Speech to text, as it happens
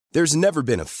There's never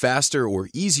been a faster or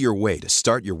easier way to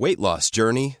start your weight loss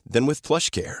journey than with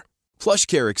PlushCare.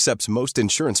 PlushCare accepts most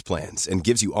insurance plans and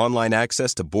gives you online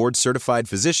access to board-certified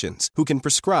physicians who can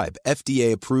prescribe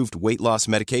FDA-approved weight loss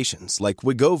medications like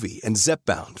Wegovy and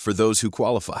Zepbound for those who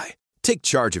qualify. Take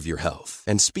charge of your health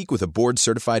and speak with a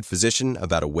board-certified physician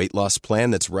about a weight loss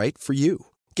plan that's right for you.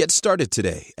 Get started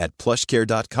today at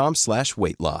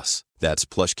plushcare.com/weight-loss. That's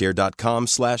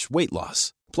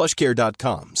plushcare.com/weight-loss.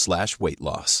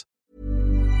 plushcare.com/weight-loss.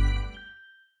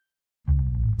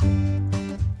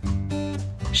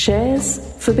 Shares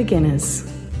for beginners.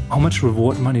 How much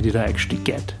reward money did I actually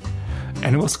get?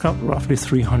 And it was roughly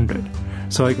 300.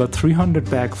 So I got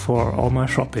 300 back for all my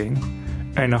shopping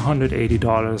and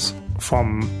 $180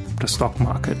 from the stock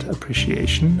market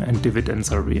appreciation, and dividends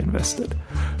are reinvested.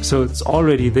 So it's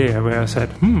already there where I said,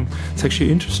 it's actually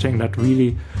interesting that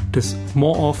really this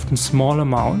more often small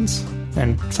amounts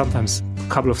and sometimes a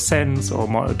couple of cents or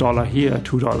more, $1 here,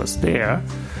 $2 there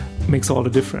makes all the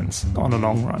difference on the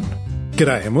long run.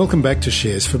 G'day and welcome back to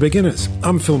Shares for Beginners.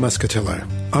 I'm Phil Muscatello.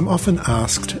 I'm often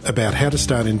asked about how to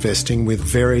start investing with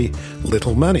very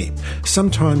little money.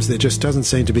 Sometimes there just doesn't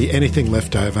seem to be anything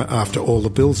left over after all the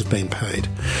bills have been paid.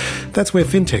 That's where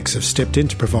fintechs have stepped in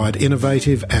to provide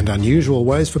innovative and unusual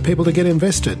ways for people to get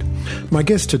invested. My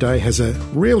guest today has a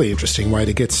really interesting way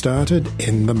to get started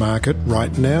in the market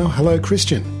right now. Hello,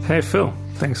 Christian. Hey, Phil.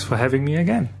 Thanks for having me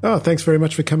again. Oh, thanks very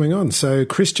much for coming on. So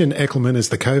Christian Eckelman is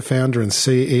the co-founder and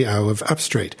CEO of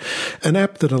Upstreet, an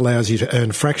app that allows you to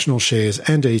earn fractional shares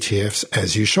and ETFs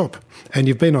as you shop. And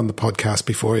you've been on the podcast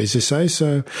before, as you say,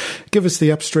 so give us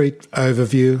the Upstreet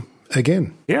overview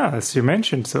again. Yeah, as you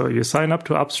mentioned, so you sign up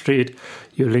to Upstreet,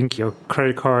 you link your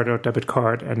credit card or debit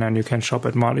card, and then you can shop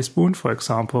at Marley Spoon, for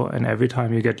example, and every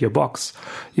time you get your box,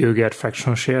 you get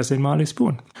fractional shares in Marley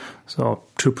Spoon. So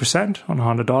 2% on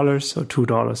 $100, so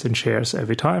 $2 in shares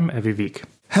every time, every week.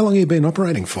 How long have you been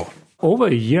operating for? Over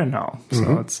a year now,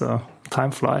 so it's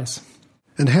time flies.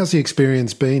 And how's the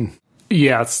experience been?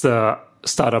 Yeah, it's the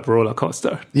startup roller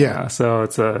coaster. Yeah. So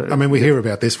it's we hear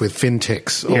about this with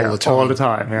fintechs all the time. All the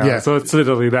time. Yeah. So it's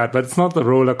literally that, but it's not the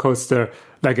roller coaster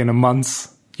like in a month.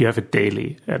 You have it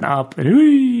daily and up and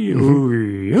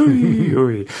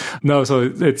No,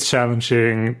 so it's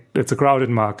challenging. It's a crowded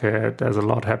market. There's a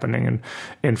lot happening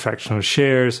in fractional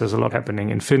shares. There's a lot happening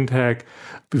in fintech.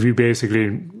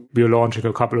 We're launching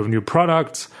a couple of new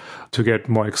products to get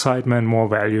more excitement, more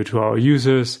value to our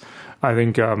users. I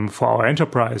think for our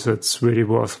enterprise, it's really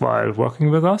worthwhile working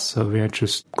with us. So we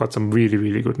just got some really,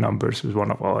 really good numbers with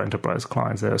one of our enterprise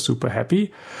clients. They're super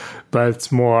happy. But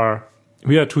it's more,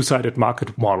 we are a two-sided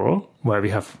market model where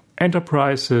we have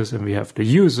enterprises and we have the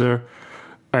user,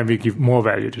 and we give more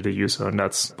value to the user. And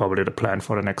that's probably the plan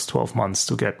for the next 12 months,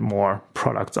 to get more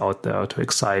products out there to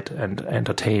excite and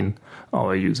entertain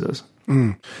our users.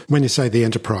 When you say the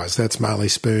enterprise, that's Marley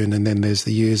Spoon, and then there's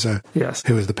the user, yes,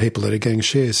 who are the people that are getting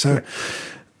shares. So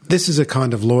this is a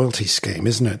kind of loyalty scheme,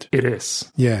 isn't it? It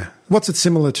is. Yeah. What's it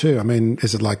similar to? I mean,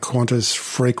 is it like Qantas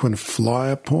frequent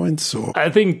flyer points? Or I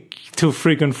think to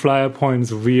frequent flyer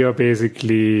points, we are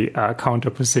basically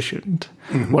counter-positioned.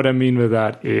 Mm-hmm. What I mean with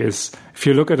that is, if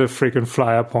you look at a frequent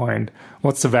flyer point,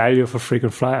 what's the value of a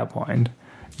frequent flyer point?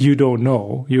 You don't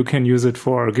know. You can use it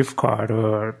for a gift card,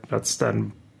 or that's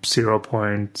then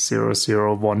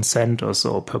 0.001 cent or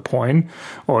so per point,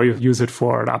 or you use it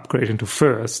for an upgrade into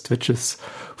First, which is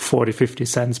 40-50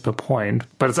 cents per point.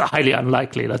 But it's highly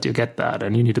unlikely that you get that,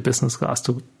 and you need a business class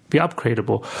to be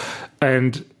upgradable.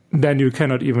 And then you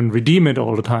cannot even redeem it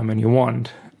all the time when you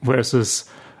want. Versus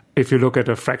if you look at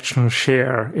a fractional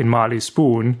share in Marley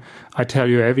Spoon, I tell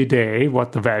you every day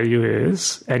what the value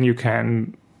is, and you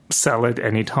can sell it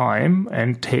anytime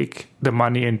and take the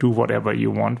money and do whatever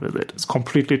you want with it. It's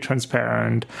completely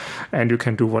transparent, and you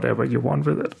can do whatever you want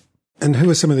with it. And who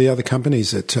are some of the other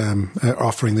companies that are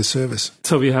offering this service?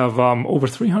 So we have over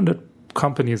 300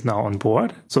 companies now on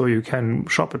board. So you can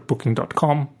shop at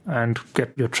booking.com and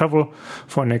get your travel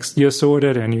for next year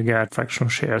sorted, and you get fractional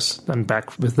shares then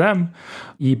back with them.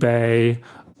 eBay,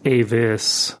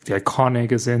 Avis, The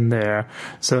Iconic is in there.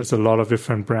 So it's a lot of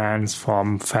different brands,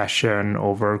 from fashion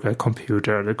over the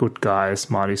computer, The Good Guys,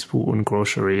 Marley Spoon,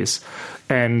 groceries.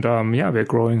 And we're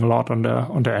growing a lot on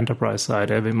the enterprise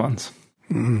side every month.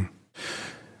 Mm.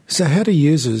 So how do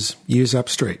users use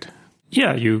Upstreet?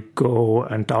 Yeah, you go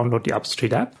and download the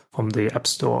Upstreet app from the App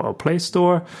Store or Play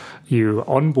Store. You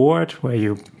onboard, where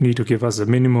you need to give us the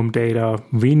minimum data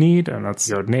we need, and that's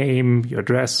your name, your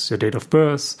address, your date of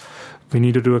birth. We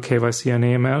need to do a KYC and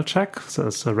AML check. So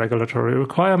it's a regulatory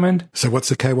requirement. So what's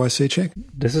the KYC check?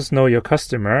 This is know your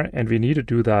customer, and we need to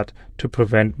do that to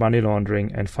prevent money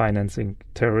laundering and financing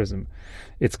terrorism.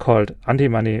 It's called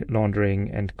anti-money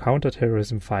laundering and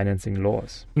counter-terrorism financing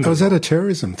laws. Oh, is that a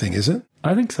terrorism thing, is it?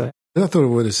 I think so. I thought it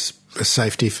was a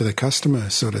safety for the customer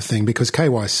sort of thing, because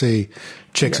KYC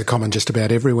checks are common just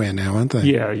about everywhere now, aren't they?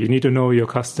 Yeah, you need to know your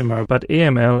customer. But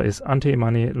AML is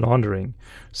anti-money laundering.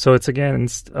 So it's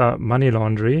against money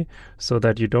laundering, so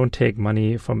that you don't take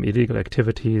money from illegal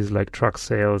activities like drug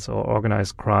sales or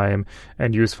organized crime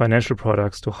and use financial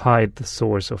products to hide the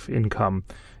source of income.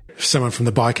 Someone from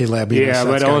the bikie lab,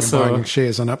 but also buying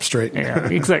shares on Upstreet. Yeah,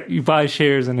 exactly. You buy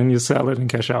shares and then you sell it and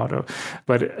cash out.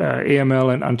 But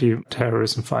AML and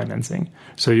anti-terrorism financing.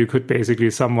 So you could basically,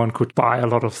 someone could buy a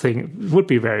lot of things. It would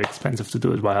be very expensive to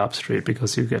do it via Upstreet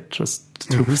because you get just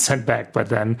 2% back, but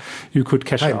then you could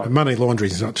cash out. Money laundering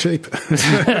is not cheap.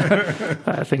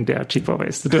 I think there are cheaper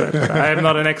ways to do it. But I am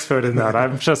not an expert in that.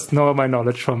 I just know my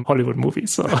knowledge from Hollywood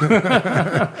movies. So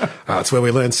that's where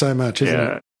we learn so much, isn't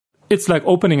it? It's like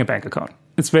opening a bank account.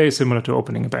 It's very similar to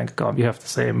opening a bank account. You have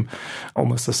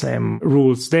almost the same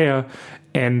rules there.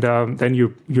 And then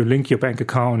you link your bank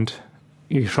account.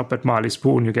 You shop at Marley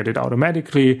Spoon, you get it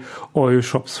automatically. Or you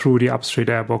shop through the Upstreet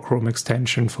app or Chrome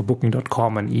extension for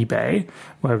Booking.com and eBay,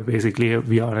 where basically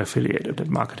we are an affiliated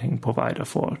marketing provider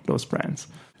for those brands.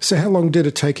 So how long did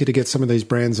it take you to get some of these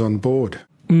brands on board?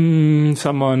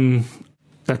 Someone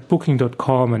at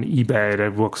Booking.com and eBay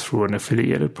that works through an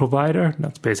affiliated provider.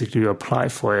 That's basically you apply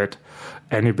for it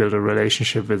and you build a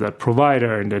relationship with that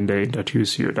provider and then they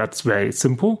introduce you. That's very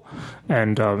simple.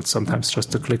 And sometimes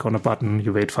just to click on a button,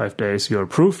 you wait 5 days, you're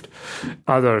approved.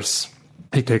 Others,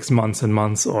 it takes months and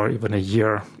months or even a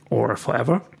year or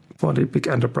forever for the big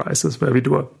enterprises where we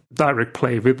do a direct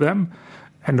play with them.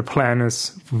 And the plan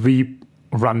is we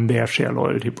run their share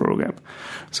loyalty program.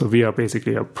 So we are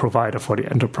basically a provider for the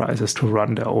enterprises to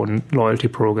run their own loyalty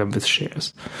program with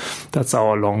shares. That's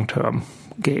our long-term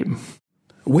game.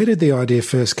 Where did the idea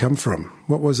first come from?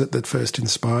 What was it that first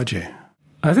inspired you?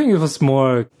 I think it was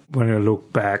more, when I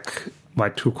look back, my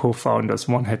two co-founders,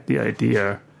 one had the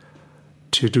idea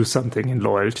to do something in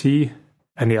loyalty,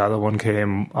 and the other one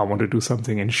came, I want to do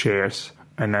something in shares.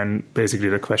 And then basically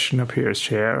the question appears,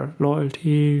 share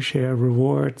loyalty, share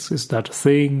rewards, is that a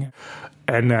thing?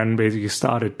 And then basically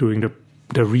started doing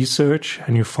the research,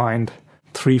 and you find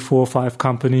 3, 4, 5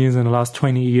 companies in the last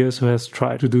 20 years who has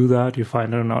tried to do that. You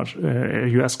find a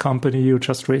US company who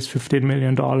just raised $15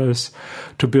 million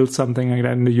to build something like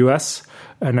that in the US.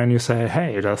 And then you say,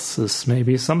 hey, this is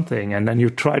maybe something. And then you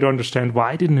try to understand,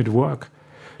 why didn't it work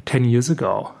 10 years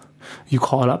ago? You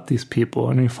call up these people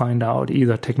and you find out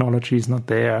either technology is not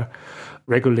there,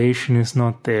 regulation is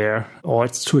not there, or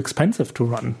it's too expensive to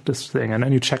run this thing. And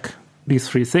then you check these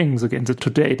 3 things against it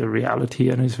today, the reality,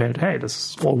 and you say, hey,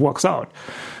 this all works out.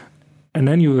 And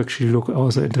then you actually look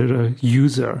also into the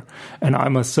user. And I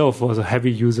myself was a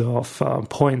heavy user of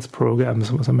points programs.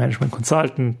 I was a management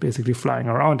consultant, basically flying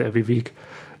around every week.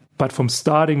 But from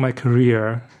starting my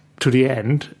career to the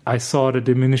end, I saw the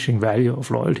diminishing value of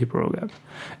loyalty programs.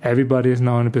 Everybody is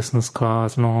now in a business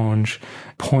class lounge.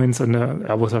 Points, and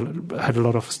I had a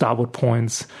lot of Starboard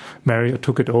points. Marriott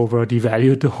took it over,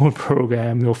 devalued the whole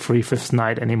program. No free fifth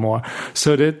night anymore.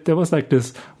 So there was like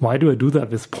this, why do I do that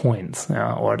with points?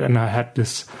 Or then I had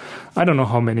this, I don't know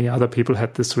how many other people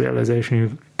had this realization.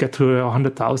 You get to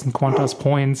 100,000 Qantas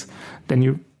points, then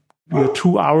you're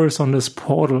 2 hours on this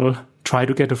portal, try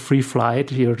to get a free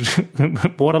flight, you're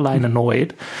borderline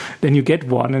annoyed, then you get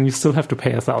one and you still have to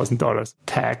pay $1,000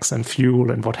 tax and fuel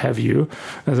and what have you.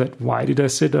 I said, why did I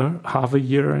sit half a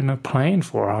year in a plane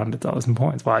for 100,000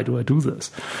 points? Why do I do this?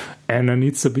 And there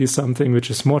needs to be something which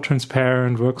is more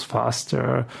transparent, works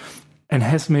faster, and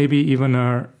has maybe even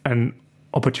an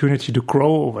opportunity to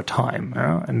grow over time.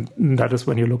 And that is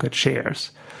when you look at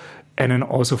shares. And then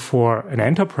also for an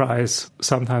enterprise,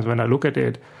 sometimes when I look at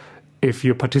it, if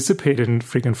you participate in a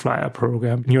frequent flyer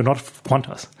program, you're not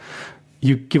Qantas.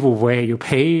 You give away, you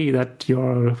pay that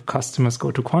your customers go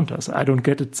to Qantas. I don't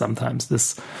get it sometimes.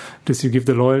 This you give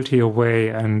the loyalty away,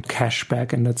 and cash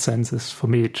back in that sense is for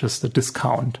me just a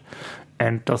discount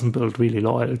and doesn't build really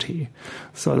loyalty.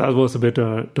 So that was a bit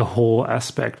the whole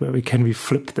aspect where we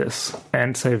flip this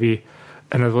and say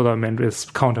and that's what I meant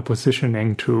with counter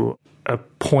positioning to a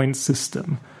point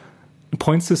system.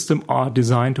 Point systems are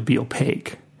designed to be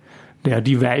opaque. They are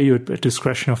devalued at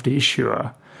discretion of the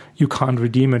issuer. You can't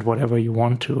redeem it whatever you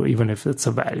want to, even if it's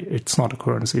a value. It's not a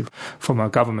currency from a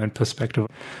government perspective.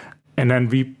 And then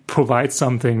we provide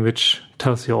something which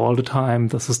tells you all the time,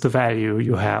 this is the value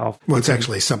you have. Well, it's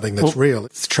actually something that's real.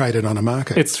 It's traded on a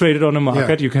market. It's traded on a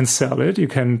market. Yeah. You can sell it. You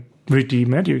can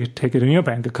redeem it. You can take it in your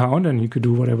bank account and you could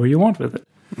do whatever you want with it.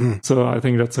 So I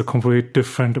think that's a completely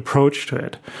different approach to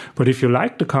it. But if you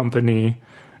like the company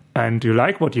and you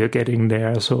like what you're getting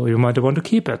there, so you might want to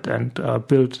keep it and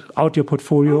build out your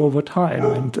portfolio over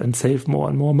time and save more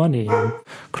and more money and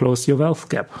close your wealth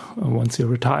gap once you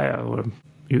retire, or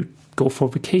you go for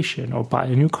vacation or buy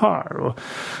a new car or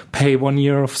pay 1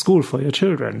 year of school for your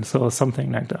children. So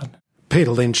something like that.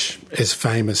 Peter Lynch is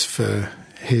famous for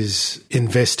his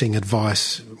investing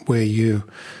advice where you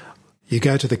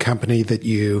go to the company that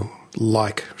you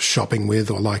like shopping with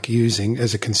or like using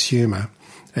as a consumer,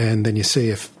 and then you see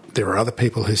if there are other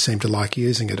people who seem to like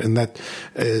using it, and that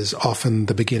is often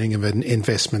the beginning of an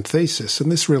investment thesis.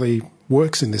 And this really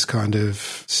works in this kind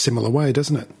of similar way,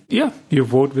 doesn't it? Yeah, you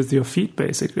vote with your feet,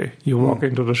 basically. You walk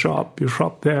into the shop, you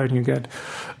shop there, and you get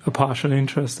a partial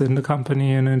interest in the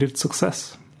company and in its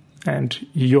success. And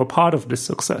you're part of this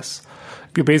success.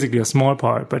 You're basically a small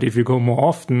part, but if you go more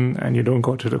often and you don't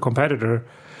go to the competitor,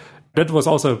 that was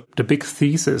also the big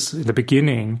thesis in the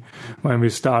beginning when we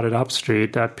started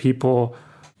Upstreet, that people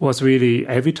was really,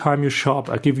 every time you shop,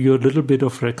 I give you a little bit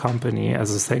of the company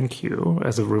as a thank you,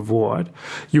 as a reward,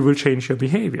 you will change your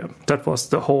behavior. That was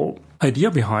the whole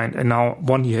idea behind. And now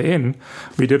 1 year in,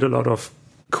 we did a lot of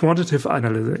quantitative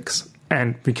analytics,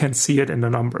 and we can see it in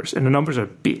the numbers. And the numbers are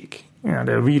big.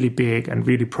 They're really big and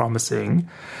really promising.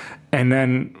 And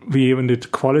then we even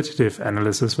did qualitative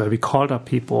analysis where we called up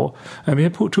people, and we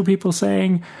had 2 people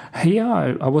saying, hey,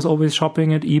 yeah, I was always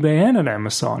shopping at eBay and at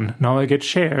Amazon. Now I get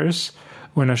shares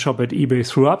when I shop at eBay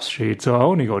through Upstreet, so I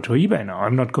only go to eBay now.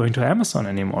 I'm not going to Amazon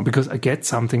anymore because I get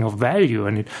something of value,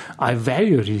 and I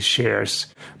value these shares.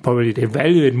 Probably they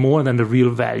value it more than the real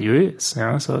value is.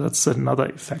 Yeah? So that's another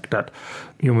effect that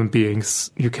human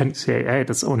beings, you can say, hey,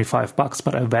 that's only $5,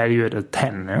 but I value it at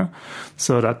 10. Yeah?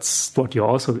 So that's what you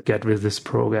also get with this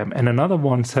program. And another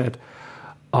one said,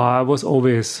 I was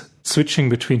always switching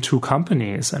between 2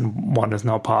 companies, and one is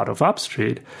now part of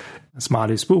Upstreet. It's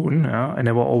Marley Spoon, and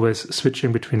they were always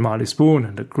switching between Marley Spoon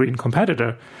and the green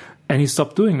competitor. And he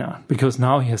stopped doing that because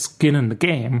now he has skin in the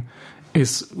game,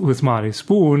 is with Marley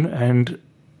Spoon, and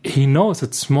he knows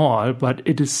it's small, but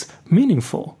it is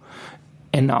meaningful.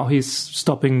 And now he's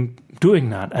stopping doing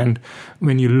that. And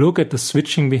when you look at the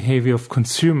switching behavior of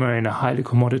consumer in a highly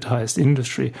commoditized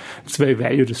industry, it's very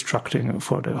value destructing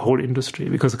for the whole industry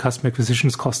because the customer acquisition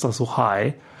costs are so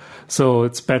high. So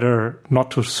it's better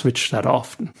not to switch that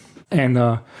often. And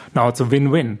now it's a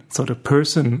win-win. So the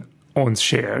person owns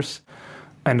shares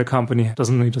and the company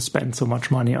doesn't need to spend so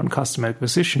much money on customer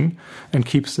acquisition and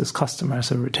keeps this customer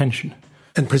as a retention.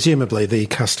 And presumably the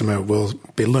customer will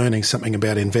be learning something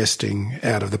about investing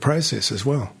out of the process as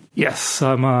well. Yes,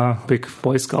 I'm a big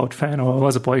Boy Scout fan, or I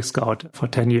was a Boy Scout for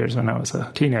 10 years when I was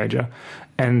a teenager.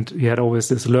 And we had always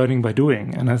this learning by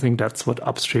doing. And I think that's what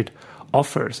Upstreet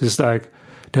offers. It's like,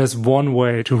 there's one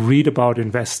way to read about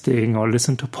investing or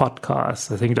listen to podcasts.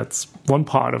 I think that's one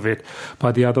part of it.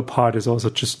 But the other part is also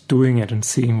just doing it and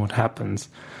seeing what happens.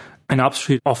 And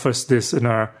Upstreet offers this in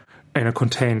a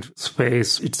contained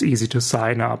space. It's easy to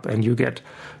sign up, and you get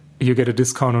a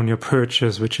discount on your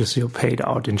purchase, which is you're paid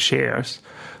out in shares.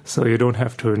 So you don't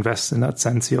have to invest in that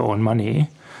sense your own money.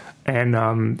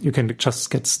 And you can just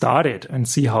get started and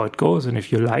see how it goes. And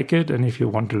if you like it and if you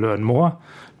want to learn more,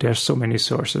 there's so many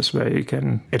sources where you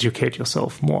can educate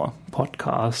yourself more,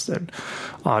 podcasts and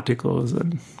articles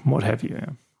and what have you. Yeah.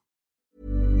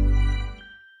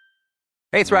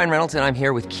 Hey, it's Ryan Reynolds, and I'm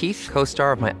here with Keith,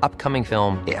 co-star of my upcoming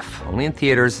film, If, only in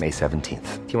theaters May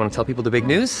 17th. Do you want to tell people the big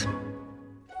news?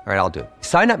 All right, I'll do it.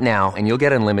 Sign up now and you'll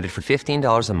get unlimited for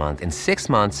 $15 a month and 6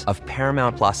 months of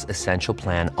Paramount Plus Essential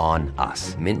Plan on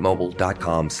us.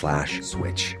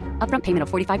 MintMobile.com/switch. Upfront payment of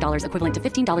 $45 equivalent to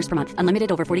 $15 per month.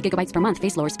 Unlimited over 40 gigabytes per month.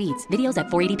 Face lower speeds. Videos at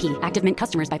 480p. Active Mint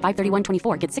customers by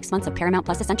 531.24 get 6 months of Paramount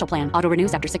Plus Essential Plan. Auto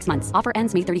renews after 6 months. Offer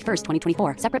ends May 31st,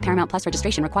 2024. Separate Paramount Plus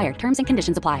registration required. Terms and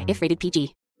conditions apply if rated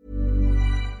PG.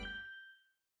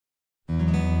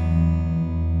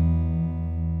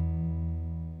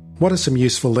 What are some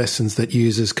useful lessons that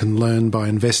users can learn by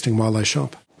investing while they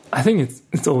shop? I think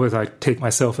it's always, I take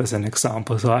myself as an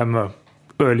example. So I'm an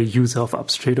early user of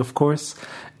Upstreet, of course.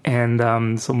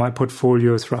 And so my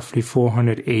portfolio is roughly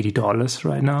 $480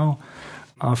 right now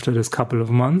after this couple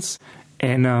of months.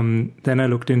 And then I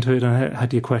looked into it and I had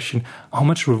the question, how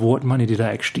much reward money did I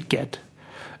actually get?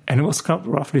 And it was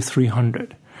roughly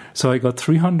 $300. So I got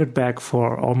 $300 back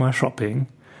for all my shopping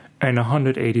and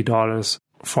 $180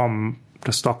 from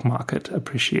the stock market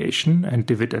appreciation, and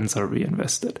dividends are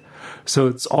reinvested. So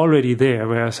it's already there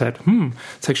where I said,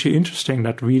 it's actually interesting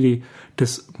that really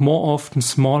this more often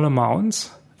small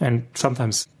amounts and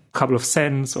sometimes a couple of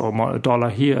cents or more,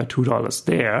 $1 here, $2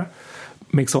 there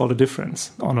makes all the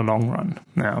difference on the long run.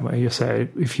 Now, where you say,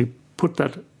 if you put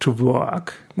that to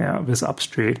work with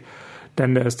Upstreet,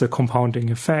 then there's the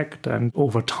compounding effect, and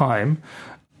over time,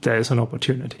 there is an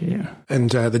opportunity here. And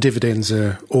the dividends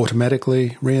are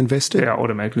automatically reinvested? They are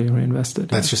automatically reinvested.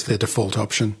 That's just their default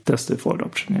option? That's the default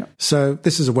option, yeah. So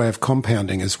this is a way of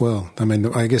compounding as well. I mean,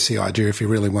 I guess the idea, if you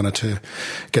really wanted to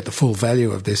get the full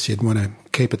value of this, you'd want to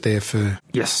keep it there for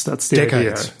yes, that's the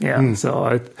decades. Idea. Yeah.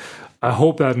 So I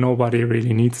hope that nobody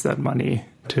really needs that money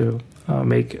to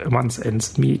make one's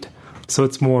ends meet. So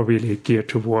it's more really geared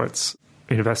towards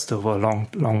invest over a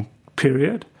long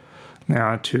period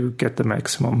to get the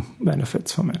maximum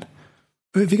benefits from it.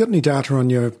 Have you got any data on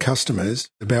your customers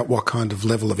about what kind of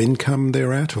level of income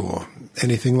they're at or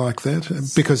anything like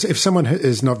that? Because if someone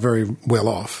is not very well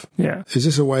off, is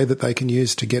this a way that they can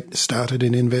use to get started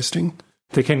in investing?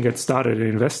 They can get started in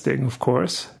investing, of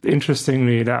course.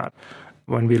 Interestingly, that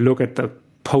when we look at the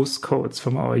postcodes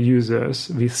from our users,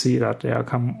 we see that they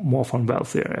come more from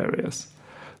wealthier areas.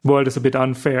 World is a bit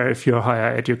unfair. If you're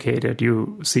higher educated,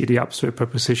 you see the Upstreet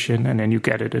proposition and then you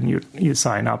get it and you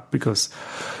sign up, because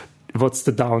what's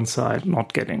the downside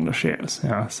not getting the shares?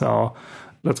 So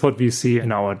that's what we see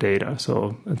in our data.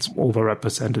 So it's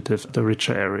overrepresentative, the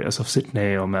richer areas of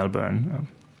Sydney or Melbourne.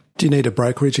 Do you need a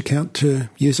brokerage account to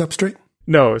use Upstreet?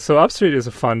 No, so Upstreet is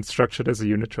a fund structured as a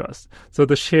unit trust. So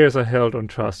the shares are held on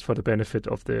trust for the benefit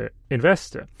of the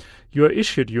investor. You are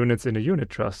issued units in a unit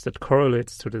trust that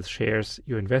correlates to the shares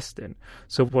you invest in.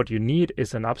 So what you need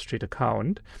is an Upstreet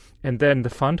account, and then the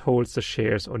fund holds the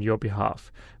shares on your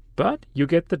behalf. But you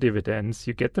get the dividends,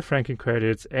 you get the franking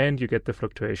credits, and you get the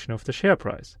fluctuation of the share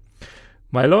price.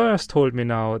 My lawyers told me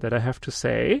now that I have to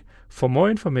say, for more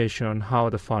information on how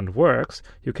the fund works,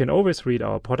 you can always read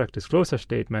our product disclosure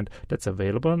statement that's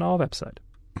available on our website.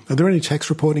 Are there any tax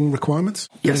reporting requirements?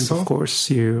 Yes, of course.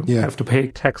 You have to pay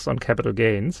tax on capital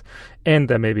gains, and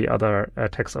there may be other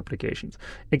tax obligations.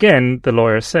 Again, the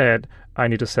lawyer said, I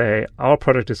need to say, our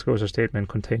product disclosure statement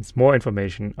contains more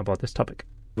information about this topic.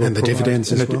 And the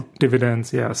dividends as well?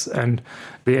 Dividends, yes. And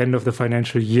at the end of the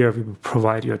financial year, we will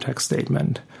provide you a tax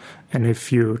statement. And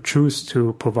if you choose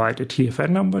to provide a TFN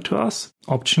number to us,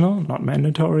 optional, not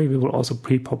mandatory, we will also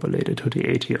pre-populate it to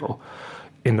the ATO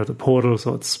into the portal.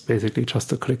 So it's basically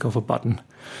just a click of a button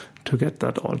to get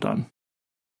that all done.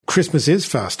 Christmas is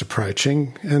fast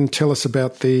approaching. And tell us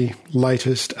about the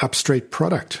latest Upstreet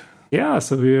product. Yeah,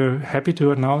 so we're happy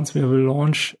to announce we will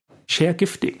launch share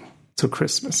gifting to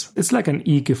Christmas. It's like an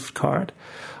e-gift card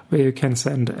where you can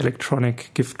send an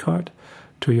electronic gift card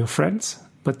to your friends,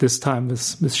 but this time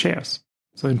with shares.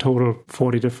 So in total,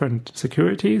 40 different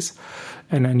securities.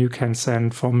 And then you can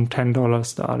send from $10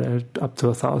 started up to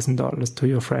 $1,000 to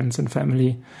your friends and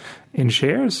family in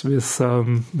shares with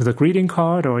a greeting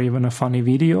card or even a funny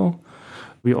video.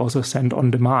 We also send on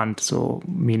demand, so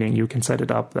meaning you can set it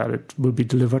up that it will be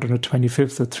delivered on the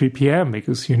 25th at 3 p.m.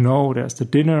 because you know there's the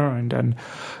dinner and then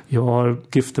you all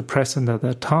give the present at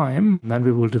that time. And then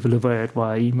we will deliver it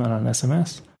via email and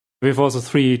SMS. We have also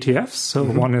 3 ETFs. So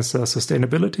one is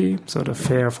sustainability, so the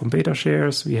FAIR from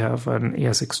BetaShares. We have an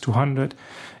ASX 200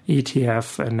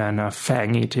 ETF and then a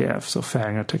FANG ETF, so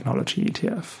FANG, a technology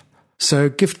ETF. So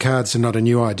gift cards are not a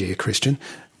new idea, Christian.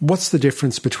 What's the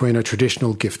difference between a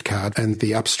traditional gift card and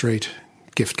the Upstreet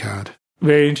gift card?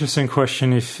 Very interesting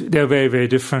question. They're very, very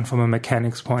different from a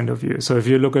mechanics point of view. So if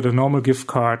you look at a normal gift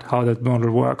card, how that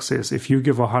model works is if you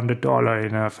give $100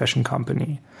 in a fashion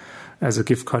company as a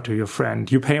gift card to your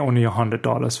friend, you pay only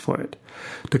 $100 for it.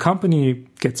 The company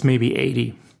gets maybe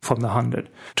 80 from the 100.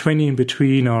 20 in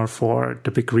between are for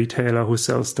the big retailer who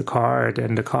sells the card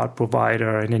and the card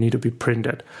provider, and they need to be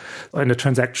printed. And the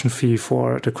transaction fee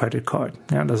for the credit card.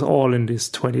 And that's all in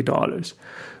this $20.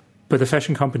 But the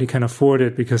fashion company can afford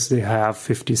it because they have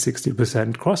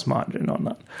 50-60% gross margin on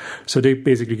that. So they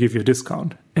basically give you a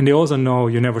discount. And they also know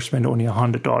you never spend only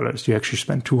 $100. You actually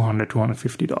spend $200,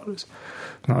 $250.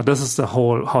 Now, this is the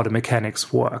whole how the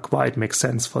mechanics work, why it makes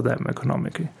sense for them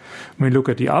economically. When we look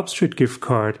at the Upstreet gift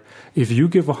card, if you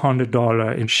give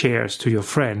 $100 in shares to your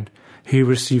friend, he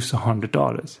receives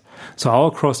 $100. So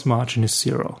our cross margin is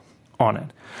 0 on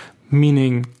it,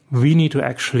 meaning we need to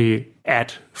actually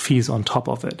add fees on top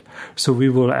of it. So we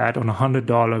will add on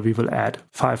 $100, we will add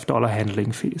 $5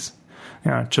 handling fees.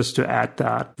 Just to add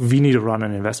that, we need to run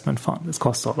an investment fund. It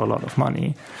costs a lot of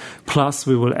money. Plus,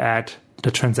 we will add the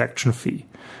transaction fee.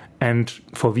 And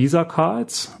for Visa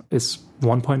cards, it's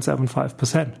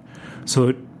 1.75%. So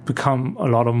it become a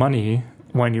lot of money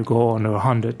when you go on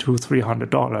 $100, $200,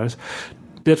 $300.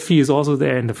 That fee is also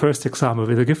there in the first example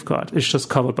with a gift card. It's just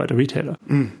covered by the retailer.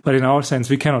 But in our sense,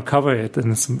 we cannot cover it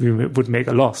and we would make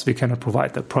a loss. We cannot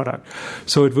provide that product.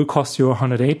 So it will cost you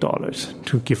 $108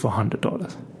 to give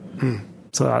 $100.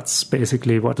 So that's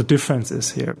basically what the difference is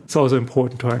here. It's also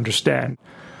important to understand.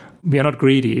 We are not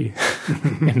greedy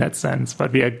in that sense,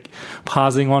 but we are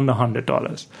passing on the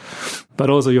 $100. But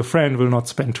also your friend will not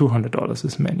spend $200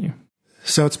 this menu.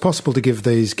 So it's possible to give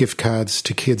these gift cards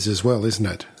to kids as well, isn't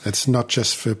it? It's not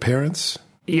just for parents?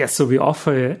 Yes, so we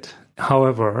offer it.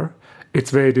 However, it's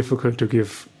very difficult to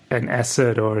give an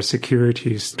asset or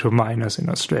securities to minors in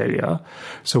Australia.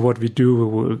 So what we do, we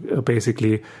will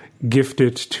basically gift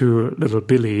it to little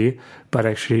Billy, but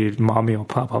actually mommy or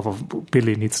papa of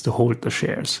Billy needs to hold the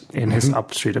shares in his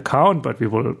Upstreet account, but we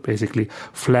will basically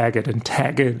flag it and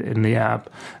tag it in the app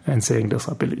and saying those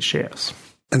are Billy's shares.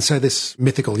 And so this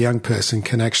mythical young person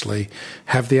can actually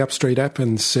have the Upstreet app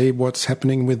and see what's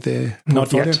happening with their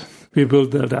portfolio? Not yet. We will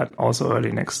do that also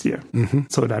early next year,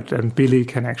 so that then Billy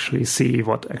can actually see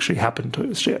what actually happened to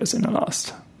his shares in the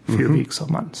last few weeks or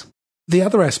months. The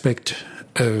other aspect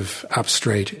of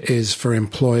Upstreet is for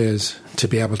employers to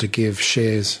be able to give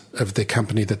shares of the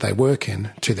company that they work in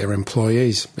to their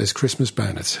employees as Christmas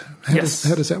bonus. How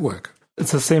does that work?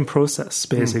 It's the same process,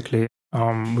 basically.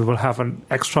 We will have an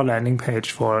extra landing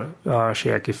page for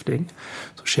share gifting,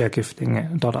 so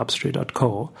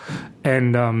sharegifting.upstreet.co.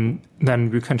 And then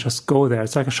you can just go there.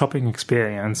 It's like a shopping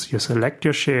experience. You select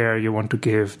your share you want to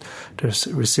give, the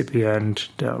recipient,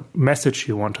 the message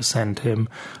you want to send him,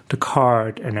 the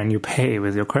card, and then you pay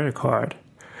with your credit card.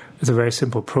 It's a very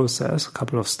simple process, a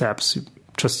couple of steps.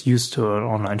 Just used to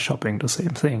online shopping, the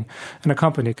same thing. And a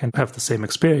company can have the same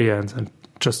experience and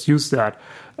just use that.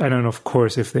 And then, of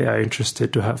course, if they are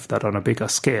interested to have that on a bigger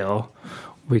scale,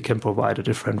 we can provide a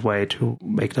different way to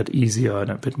make that easier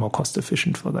and a bit more cost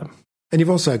efficient for them. And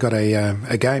you've also got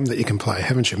a game that you can play,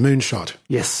 haven't you? Moonshot.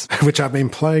 Yes. Which I've been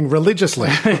playing religiously.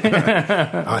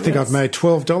 I think I've made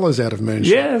 $12 out of Moonshot.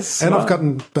 Yes. And I've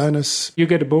gotten bonus. You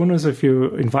get a bonus if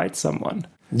you invite someone.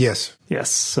 Yes.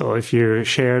 Yes. So if you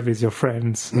share it with your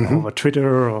friends over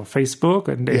Twitter or Facebook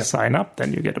and they sign up,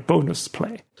 then you get a bonus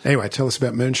play. Anyway, tell us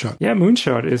about Moonshot. Yeah,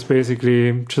 Moonshot is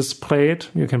basically just play it.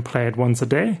 You can play it once a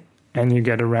day and you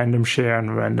get a random share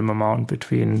and a random amount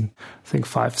between, I think,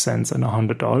 5 cents and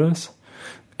 $100.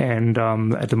 And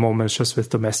at the moment, it's just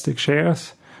with domestic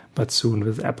shares, but soon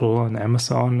with Apple and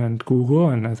Amazon and Google.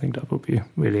 And I think that will be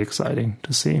really exciting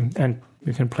to see. And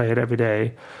you can play it every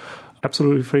day.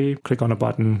 Absolutely free. Click on a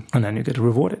button and then you get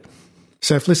rewarded.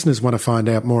 So if listeners want to find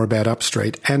out more about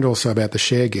Upstreet and also about the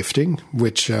share gifting,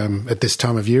 which at this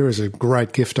time of year is a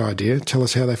great gift idea, tell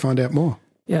us how they find out more.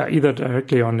 Yeah, either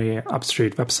directly on the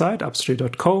Upstreet website,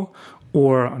 upstreet.co,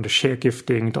 or on the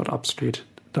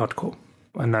sharegifting.upstreet.co.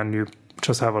 And then you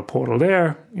just have a portal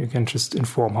there. You can just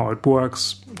inform how it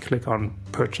works, click on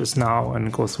purchase now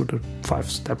and go through the 5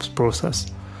 steps process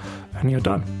and you're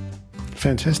done.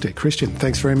 Fantastic. Christian,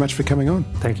 thanks very much for coming on.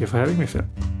 Thank you for having me, Phil.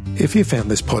 If you found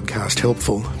this podcast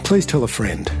helpful, please tell a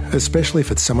friend, especially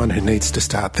if it's someone who needs to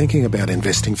start thinking about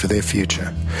investing for their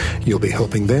future. You'll be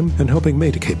helping them and helping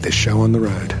me to keep this show on the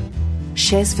road.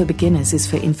 Shares for Beginners is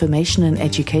for information and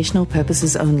educational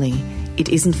purposes only. It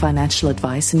isn't financial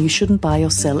advice and you shouldn't buy or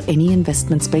sell any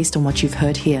investments based on what you've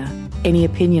heard here. Any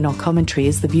opinion or commentary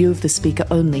is the view of the speaker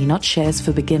only, not Shares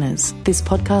for Beginners. This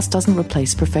podcast doesn't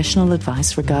replace professional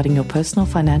advice regarding your personal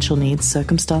financial needs,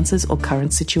 circumstances, or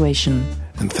current situation.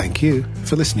 And thank you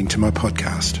for listening to my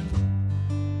podcast.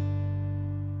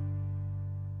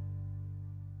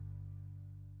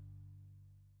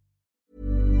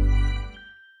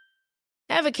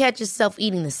 Ever catch yourself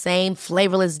eating the same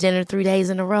flavorless dinner 3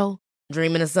 days in a row?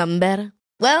 Dreaming of something better?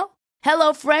 Well,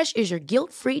 HelloFresh is your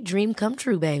guilt-free dream come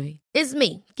true, baby. It's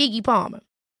me, Keke Palmer.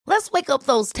 Let's wake up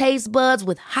those taste buds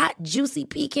with hot, juicy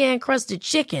pecan-crusted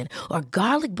chicken or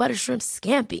garlic butter shrimp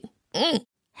scampi.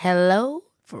 Hello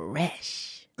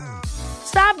Fresh.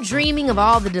 Stop dreaming of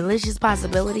all the delicious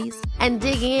possibilities and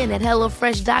dig in at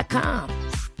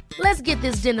HelloFresh.com. Let's get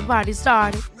this dinner party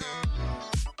started.